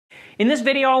In this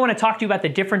video, I want to talk to you about the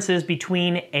differences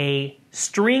between a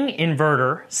string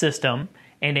inverter system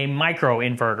and a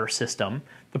microinverter system,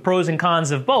 the pros and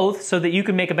cons of both, so that you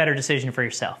can make a better decision for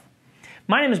yourself.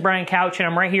 My name is Brian Couch, and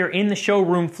I'm right here in the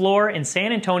showroom floor in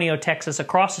San Antonio, Texas,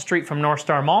 across the street from North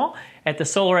Star Mall at the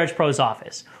SolarEdge Pros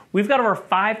office. We've got over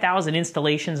 5,000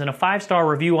 installations and a 5-star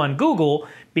review on Google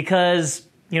because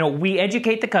we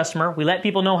educate the customer, we let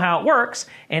people know how it works,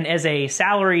 and as a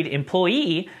salaried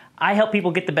employee, I help people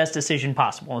get the best decision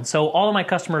possible. And so all of my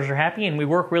customers are happy, and we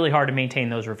work really hard to maintain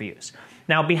those reviews.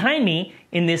 Now, behind me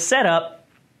in this setup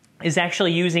is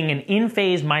actually using an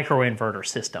Enphase microinverter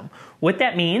system. What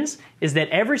that means is that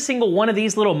every single one of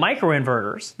these little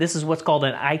microinverters, this is what's called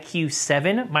an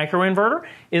IQ7 microinverter,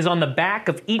 is on the back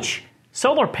of each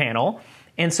solar panel.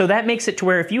 And so that makes it to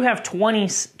where if you have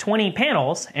 20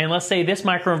 panels, and let's say this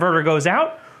microinverter goes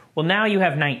out, well, now you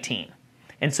have 19.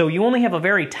 And so you only have a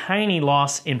very tiny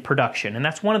loss in production. And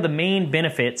that's one of the main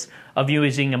benefits of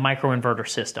using a microinverter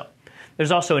system.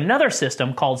 There's also another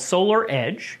system called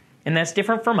SolarEdge, and that's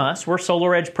different from us. We're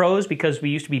SolarEdge pros because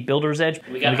we used to be Builder's Edge.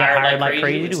 We got hired like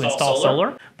crazy to install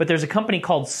solar. But there's a company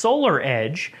called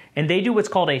SolarEdge, and they do what's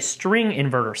called a string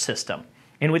inverter system.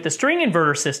 And with the string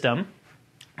inverter system,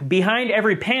 behind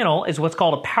every panel is what's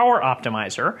called a power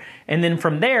optimizer. And then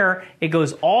from there, it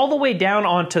goes all the way down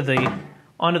onto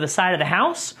the side of the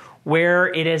house,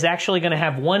 where it is actually going to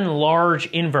have one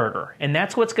large inverter. And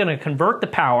that's what's going to convert the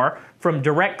power from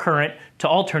direct current to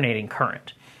alternating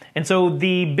current. And so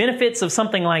the benefits of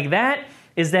something like that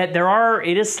is that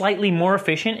it is slightly more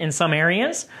efficient in some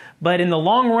areas, but in the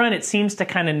long run, it seems to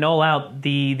kind of null out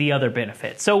the other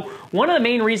benefits. So one of the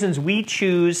main reasons we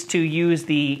choose to use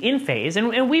the Enphase,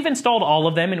 and we've installed all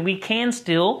of them, and we can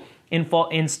still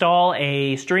install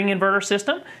a string inverter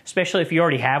system, especially if you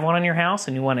already have one on your house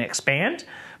and you want to expand.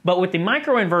 But with the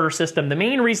microinverter system, the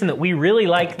main reason that we really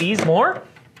like these more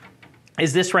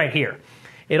is this right here.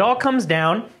 It all comes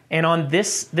down, and on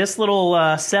this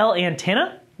little cell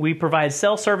antenna, we provide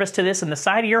cell service to this, and the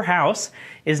side of your house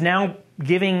is now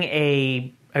giving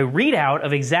a readout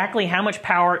of exactly how much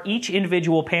power each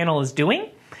individual panel is doing.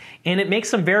 And it makes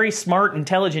some very smart,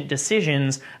 intelligent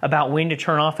decisions about when to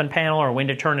turn off a panel or when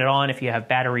to turn it on if you have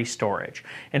battery storage.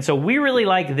 And so we really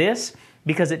like this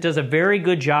because it does a very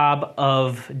good job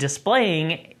of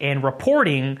displaying and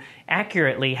reporting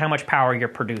accurately how much power you're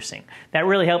producing. That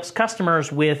really helps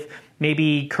customers with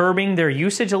maybe curbing their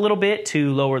usage a little bit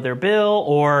to lower their bill,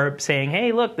 or saying,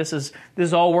 hey, look, this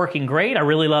is all working great. I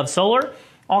really love solar.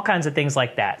 All kinds of things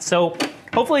like that. So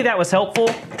hopefully that was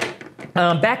helpful.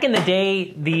 Back in the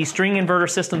day, the string inverter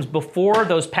systems before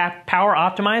those power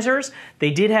optimizers,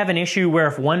 they did have an issue where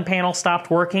if one panel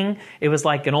stopped working, it was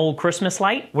like an old Christmas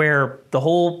light where the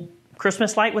whole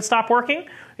Christmas light would stop working.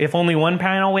 If only one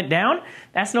panel went down,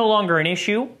 that's no longer an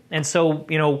issue. And so,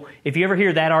 if you ever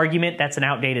hear that argument, that's an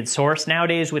outdated source.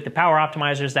 Nowadays, with the power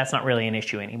optimizers, that's not really an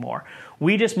issue anymore.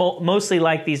 We just mostly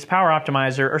like these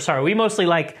we mostly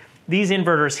like these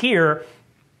inverters here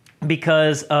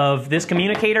because of this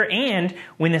communicator, and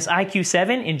when this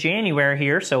IQ7 in January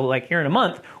here, so like here in a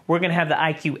month, we're going to have the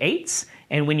IQ8s,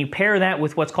 and when you pair that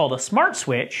with what's called a smart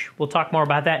switch, we'll talk more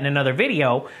about that in another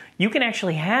video, you can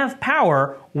actually have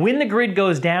power when the grid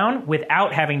goes down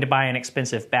without having to buy an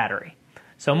expensive battery.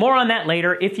 So more on that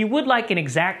later. If you would like an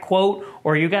exact quote,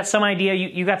 or you got some idea,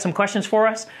 you got some questions for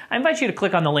us, I invite you to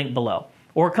click on the link below.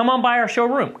 Or come on by our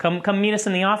showroom. Come meet us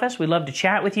in the office. We'd love to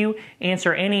chat with you,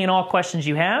 answer any and all questions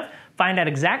you have, find out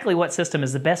exactly what system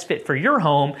is the best fit for your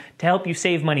home to help you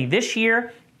save money this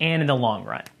year and in the long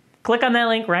run. Click on that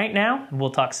link right now, and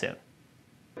we'll talk soon.